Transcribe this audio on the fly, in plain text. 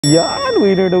Yan,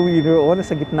 winner na winner. O,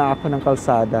 nasa gitna ako ng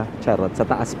kalsada. Charot, sa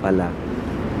taas pala.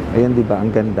 Ayan, di ba? Ang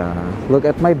ganda. Look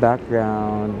at my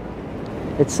background.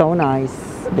 It's so nice,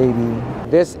 baby.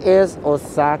 This is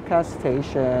Osaka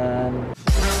Station.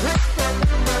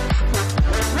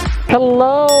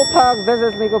 Hello, Pog! This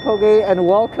is Miko Pogay and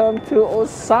welcome to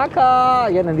Osaka!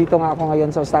 Ayan, nandito nga ako ngayon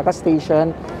sa Osaka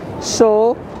Station.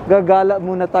 So, gagala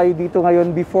muna tayo dito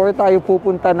ngayon before tayo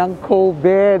pupunta ng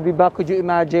Kobe. Diba? Could you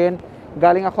imagine?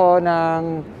 Galing ako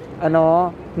ng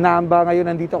Namba,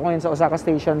 ngayon nandito ako ngayon sa Osaka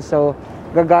Station. So,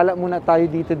 gagala muna tayo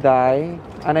dito, Day.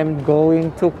 And I'm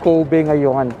going to Kobe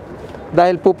ngayon.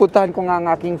 Dahil pupuntahan ko nga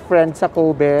ang aking friend sa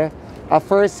Kobe.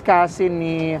 First cousin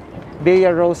ni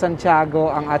Bea Rose Santiago,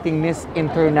 ang ating Miss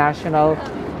International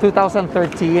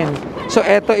 2013. So,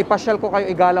 eto, ipasyal ko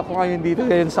kayo, igala ko ngayon dito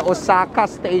ngayon sa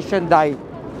Osaka Station, Day.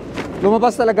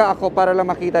 Lumabas talaga ako para lang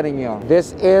makita ninyo.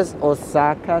 This is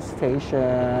Osaka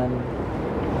Station.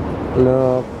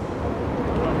 Look.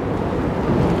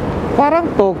 Parang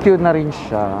Tokyo na rin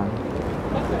siya.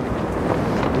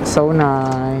 It's so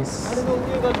nice.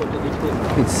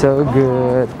 It's so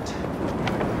good.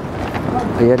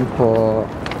 Ayan po.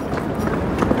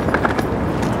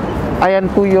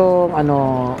 Ayan po yung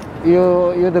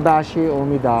Yodobashi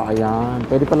Omida. Ayan.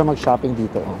 Pwede pala mag-shopping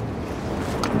dito.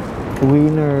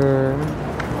 Winner.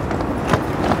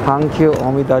 Hankyu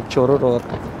Omida Chororot.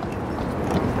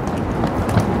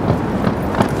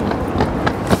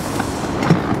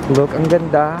 Look, ang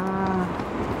ganda.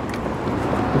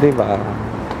 Diba?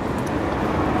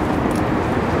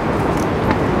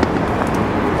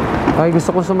 Ay,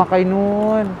 gusto kong sumakay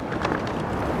nun.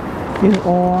 Yun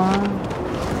on.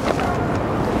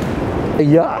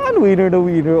 Ayan, winner na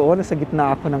winner. O, nasa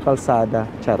gitna ako ng kalsada.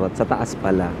 Charot, sa taas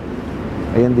pala.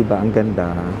 Ayan, diba? Ang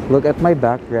ganda. Look at my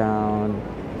background.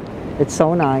 It's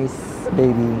so nice,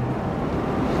 baby.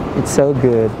 It's so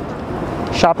good.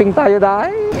 Shopping tayo,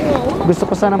 Day. Gusto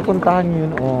ko sanang puntahan yun,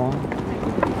 oh.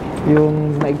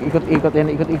 Yung naikot-ikot,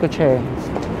 yan, ikot-ikot siya eh.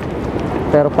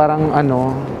 Pero parang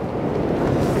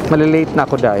malilate na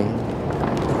ako, Day.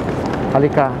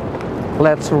 Halika,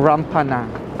 let's rampa na.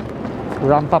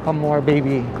 Rampa pa more,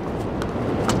 baby.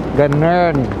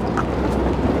 Ganun.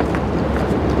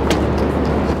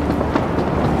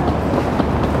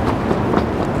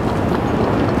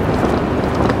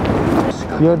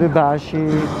 Yodobashi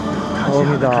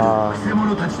Omida.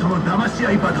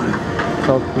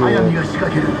 So cute.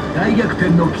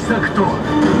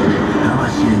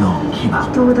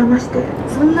 人を騙して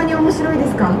そんなに面白いで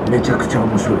すか？めちゃくちゃ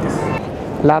面白いです。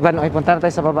 Laban, oy, punta na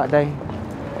tayo sa baba, Day.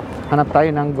 Hanap tayo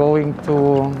ng going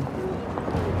to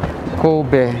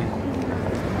Kobe.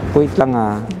 Wait lang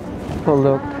ah. Oh,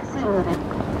 look.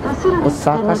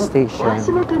 Osaka Station.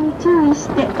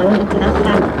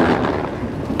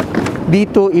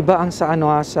 Dito, iba ang sa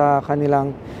sa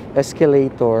kanilang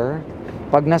escalator.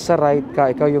 Pag nasa right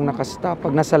ka, ikaw yung nakastop.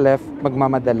 Pag nasa left,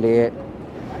 magmamadali.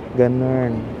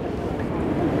 Ganun.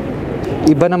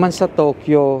 Iba naman sa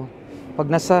Tokyo.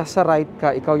 Pag nasa right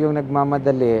ka, ikaw yung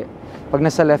nagmamadali. Pag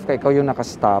nasa left ka, ikaw yung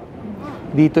nakastop.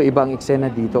 Dito, ibang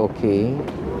eksena dito, okay?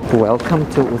 Welcome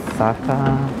to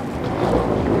Osaka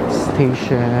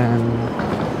Station.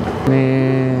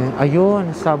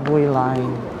 Ayun, subway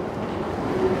line.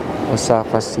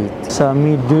 Osaka City. Sa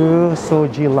Mido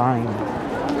Soji line.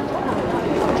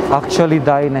 Actually,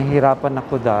 Day, nahirapan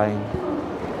ako, Day.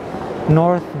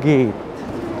 North Gate.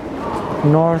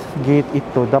 North Gate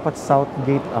ito. Dapat South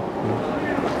Gate ako.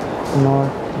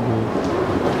 North Gate.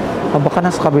 Baka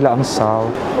nasa kabila ang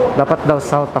South. Dapat daw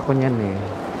South ako niyan eh.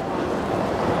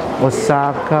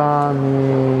 Osaka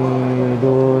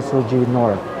Mido Soji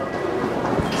North.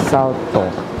 South to.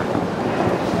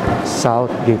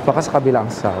 South Gate. Baka sa kabila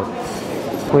ang South.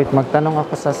 Wait, magtanong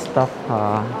ako sa staff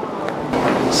ha.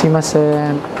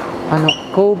 Simasen.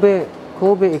 Kobe.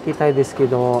 Kobe ikitai desu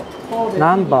kedo.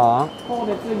 Namba?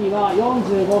 Kobe 次は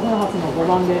45分発の5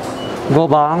番です。5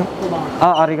番? 5番.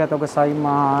 Arigatou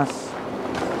gozaimasu.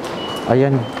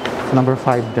 Ayan, number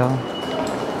 5 daw.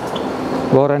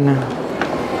 Bora na.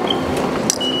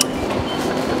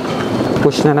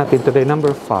 Push na natin today.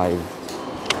 Number 5.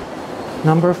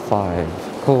 Number 5.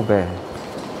 Kobe.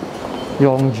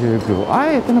 Yongjugu.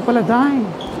 Ay, ito na pala, Day.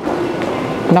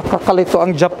 Nakakalito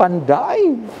ang Japan,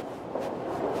 Day.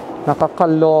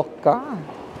 Nakakaloka.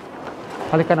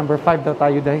 Halika, number 5 daw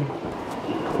tayo, Day.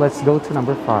 Let's go to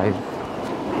number 5.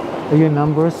 Ayun,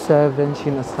 number 7,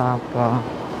 Shinasaka.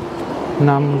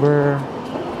 Number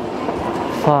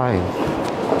 5.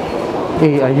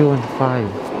 Ayun,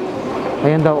 5.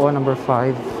 Ayan daw, number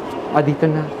 5. Dito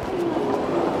na.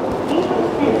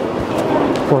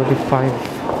 45.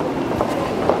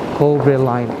 Kobe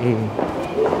Line A.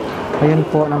 Ayan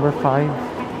po, number 5.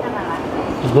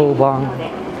 Go bang.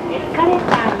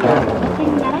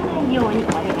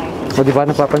 O diba,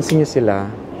 napapansin nyo sila?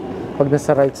 Pag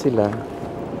nasa right sila,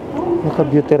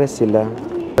 naka-beauty rest sila.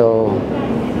 So,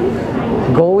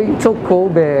 going to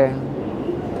Kobe.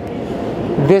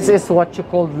 This is what you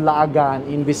call laagan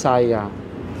in Bisaya.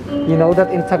 You know that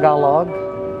in Tagalog?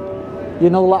 You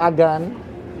know laagan?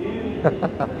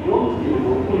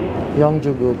 Yung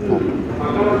jugo po.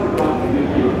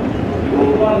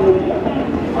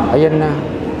 Ayan na.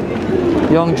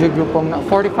 Yung jugo po na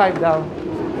 45 daw.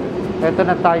 Ito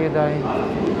na tayo dahil.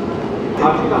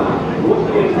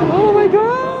 Oh my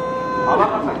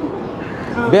God!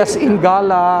 Best in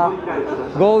Gala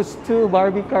goes to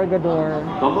Barbie Cargador.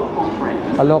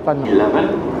 Kalowka na.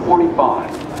 11:45.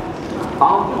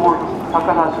 Bound towards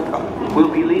Nakakalito will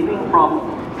be leaving from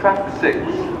track 6.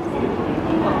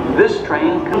 This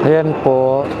train. Ayan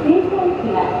po.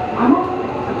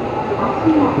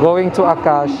 Going to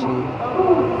Akashi.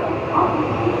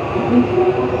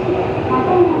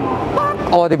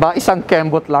 Oh, diba? Isang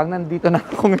kembot lang. Nandito na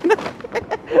ako ngayon.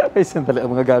 Ay, sandali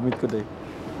ang mga gamit ko dahil.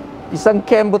 Isang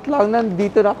kembot lang.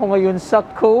 Nandito na ako ngayon sa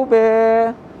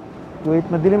Kobe. Wait,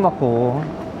 madilim ako.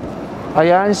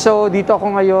 Ayan, so dito ako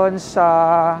ngayon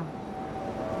sa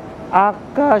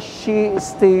Akashi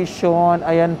Station.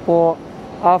 Ayan po.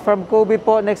 From Kobe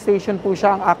po, next station po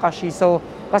siya ang Akashi. So,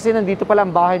 kasi nandito pala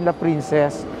ang bahay nila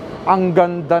Princess. Ang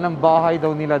ganda ng bahay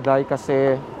daw nila, Day,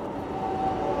 kasi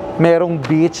merong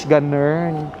beach,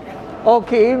 ganun.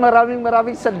 Okay, maraming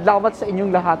salamat sa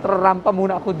inyong lahat. Rarampa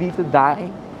muna ako dito, Day.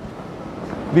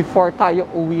 Before tayo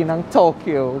uwi ng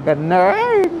Tokyo.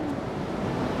 Ganun.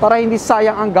 Para hindi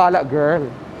sayang ang gala, girl.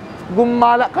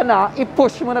 Gumala ka na,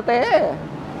 i-push mo na, te.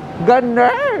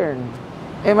 Ganun.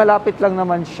 Eh, malapit lang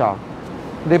naman siya.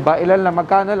 Diba? Ilan lang,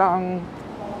 magkano lang ang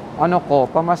ano ko,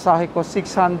 pamasahe ko,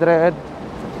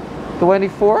 624?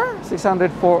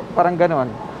 604, parang ganon.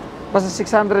 Basta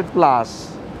 600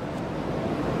 plus.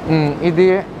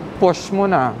 Idi push mo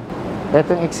na.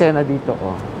 Ito yung eksena dito,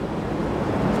 oh.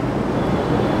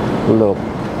 Look.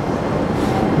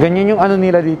 Ganyan yung ano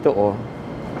nila dito, oh.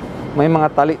 May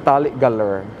mga tali-tali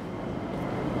galer.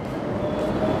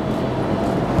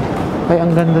 Ay, ang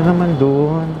ganda naman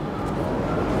doon.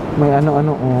 May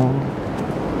ano-ano, oh.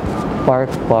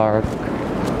 Park.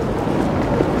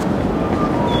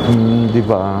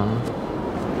 Diba?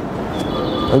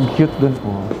 Ang cute dun,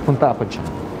 oh. Punta ako dyan.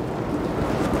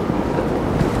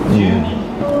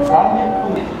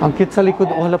 Ang cute sa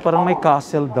likod, oh. Hala, parang may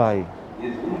castle, Day.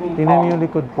 Tingnan niyo yung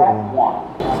likod po, oh.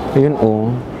 Ayun,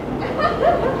 oh.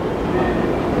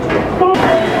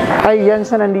 Ayan,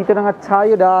 so nandito na nga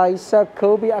tayo, Day, sa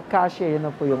Kobe Akashi. Ayan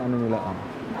na po yung ano nila, oh.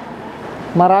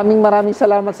 Maraming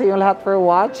salamat sa inyong lahat for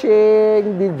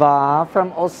watching, diba?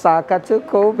 From Osaka to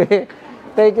Kobe.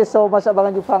 Thank you so much.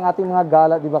 Abangan nyo pa ang ating mga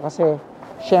gala, diba? Kasi,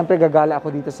 syempre, gagala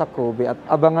ako dito sa Kobe. At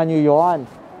abangan nyo yon.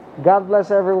 God bless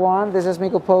everyone. This is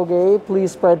Miko Pogay.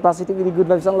 Please spread positivity,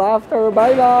 good vibes, and laughter.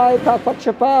 Bye-bye. Tapak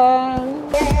Japan.